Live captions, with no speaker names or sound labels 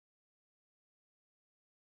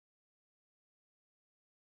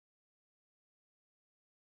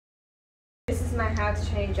This is my How to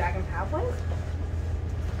Train Dragon PowerPoint.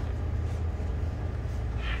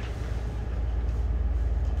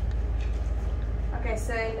 Okay,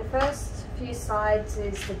 so in the first few slides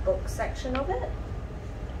is the book section of it.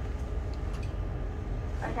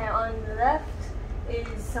 Okay, on the left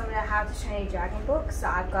is some of the How to Train Dragon books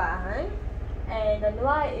that I've got at home. And on the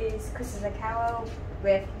right is Christopher Carol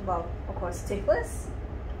with, well, of course, Toothless.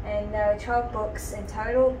 And there are 12 books in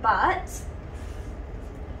total, but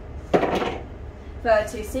there are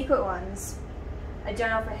 2 secret ones. A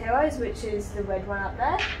Journal for Heroes, which is the red one up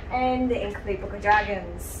there, and the Incomplete Book of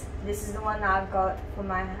Dragons. This is the one that I've got for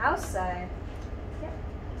my house, so yeah.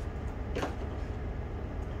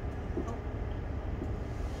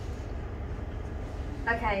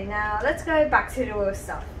 Okay, now let's go back to the real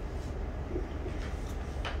stuff.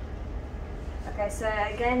 Okay, so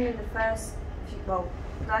again in the first of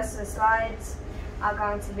the slides are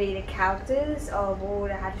going to be the characters of all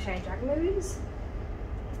the How to Train Dragon movies.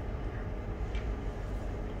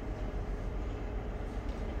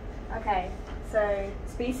 Okay, so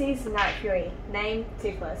species Night Fury, name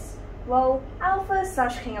Toothless. Well, Alpha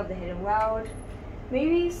 / King of the Hidden World.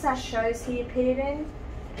 Movies / shows he appeared in: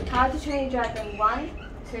 How to Train Your Dragon 1,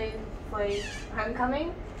 2, 3,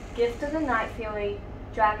 Homecoming, Gift of the Night Fury,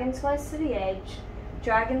 Dragons Rise to the Edge,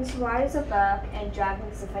 Dragons Riders of Berk, and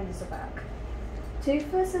Dragons Defenders of Berk.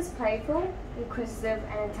 Toothless is playful, inquisitive,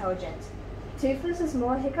 and intelligent. Toothless is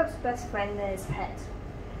more Hiccup's best friend than his pet.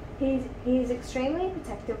 He is extremely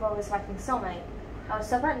protective of his Viking soulmate. I will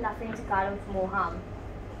stop at nothing to guard him from all harm.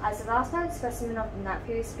 As the last known specimen of the Night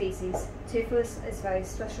Fury species, Toothless is very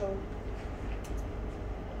special.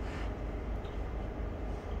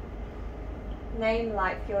 Name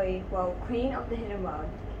Light Fury, well, Queen of the Hidden World.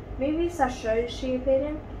 Movies / shows she appeared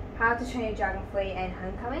in: How to Train Your Dragon 3 and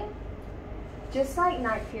Homecoming. Just like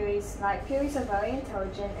Night Furies, Light Furies are very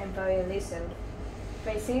intelligent and very elusive.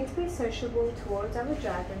 They seem to be sociable towards other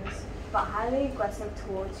dragons, but highly aggressive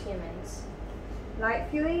towards humans. Light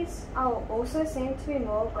Furies also seem to be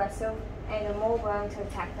more aggressive and are more willing to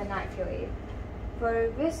attack the Night Fury,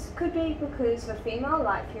 though this could be because the female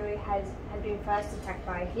Light Fury had been first attacked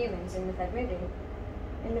by humans in the third movie.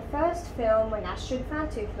 In the first film, when Astrid found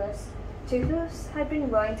Toothless, Toothless had been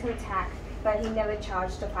willing to attack, but he never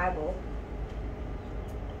charged a fireball.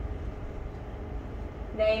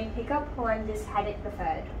 Name Hiccup Horrendous Haddock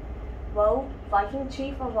III. Well, Viking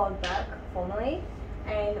Chief of Old Berk, formerly,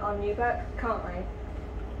 and on New Berk, currently.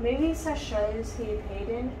 Movies / shows he appeared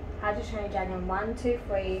in: How to Train Your Dragon 1, 2,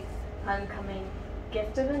 3, Homecoming,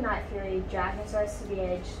 Gift of the Night Fury, Dragons Rise to the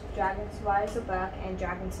Edge, Dragons Riders of Berk, and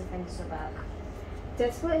Dragons Defenders of Berk.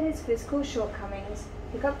 Despite his physical shortcomings,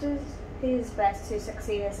 Hiccup does his best to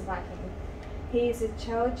succeed as a Viking. He is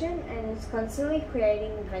intelligent and is constantly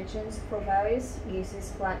creating inventions for various uses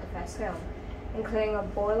throughout the first film, including a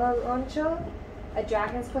boiler launcher, a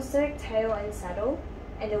dragon's prosthetic tail and saddle,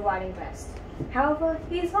 and a riding vest. However,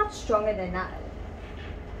 he is much stronger than that.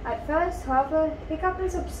 At first, however, Hiccup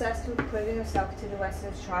is obsessed with proving himself to the rest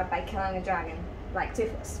of his tribe by killing a dragon, like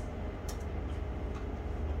Toothless.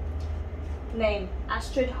 Name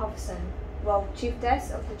Astrid Hofson, well,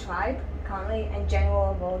 Chiefess of the tribe, currently, and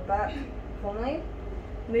General of Old Berk, formerly.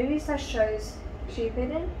 Movies / shows she appeared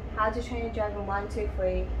in: How to Train Your Dragon 1, 2,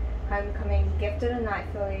 3, Homecoming, Gift of the Night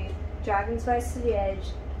Fury, Dragons Rise to the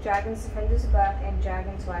Edge, Dragons Defenders of Berk, and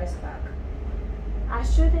Dragons Rise of Berk.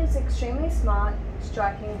 Astrid is extremely smart,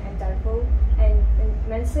 striking, and doubtful, and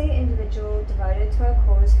immensely individual devoted to her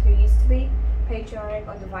cause, who used to be patriotic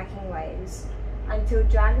of the Viking ways, until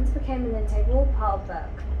dragons became an integral part of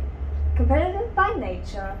Berk. Competitive by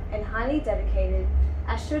nature and highly dedicated,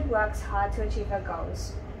 Astrid works hard to achieve her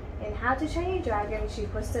goals. In How to Train Your Dragon, she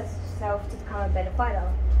pushed herself to become a better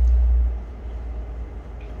fighter.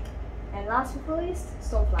 And last but not least,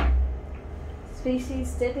 Stormfly.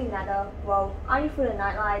 Species Deadly Natter, well, only for the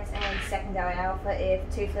nightlights and secondary alpha if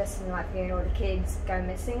Toothless and Light Fury and all the kids go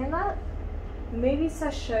missing in that. Movies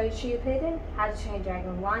 / shows she appeared in: How to Train Your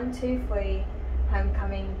Dragon 1, 2, 3,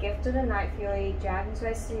 Homecoming, Gift of the Night Fury, Dragons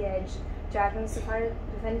Rise to the Edge, Dragons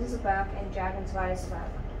Defenders of Berk, and Dragons Riders of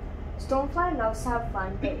Berk. Stormfly loves to have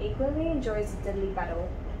fun, but equally enjoys a deadly battle.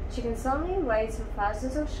 She can suddenly raise with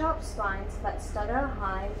thousands of sharp spines that stutter her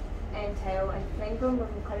hind and tail and fling them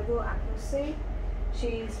with incredible accuracy.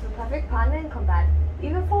 She's the perfect partner in combat.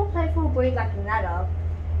 Even for a playful breed like the Natter,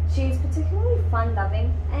 she's particularly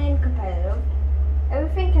fun-loving and competitive.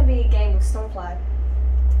 Everything can be a game with Stormfly.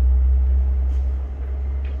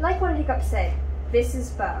 Like what Hiccup said, this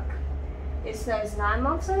is Berk. It snows 9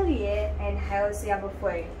 months of the year and hails the other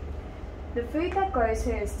 3. The food that grows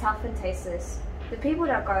here is tough and tasteless. The people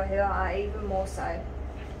that grow here are even more so.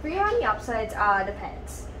 For your only upsides are the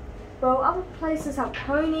pets. While other places have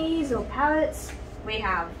ponies or parrots, we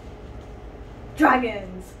have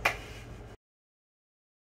dragons.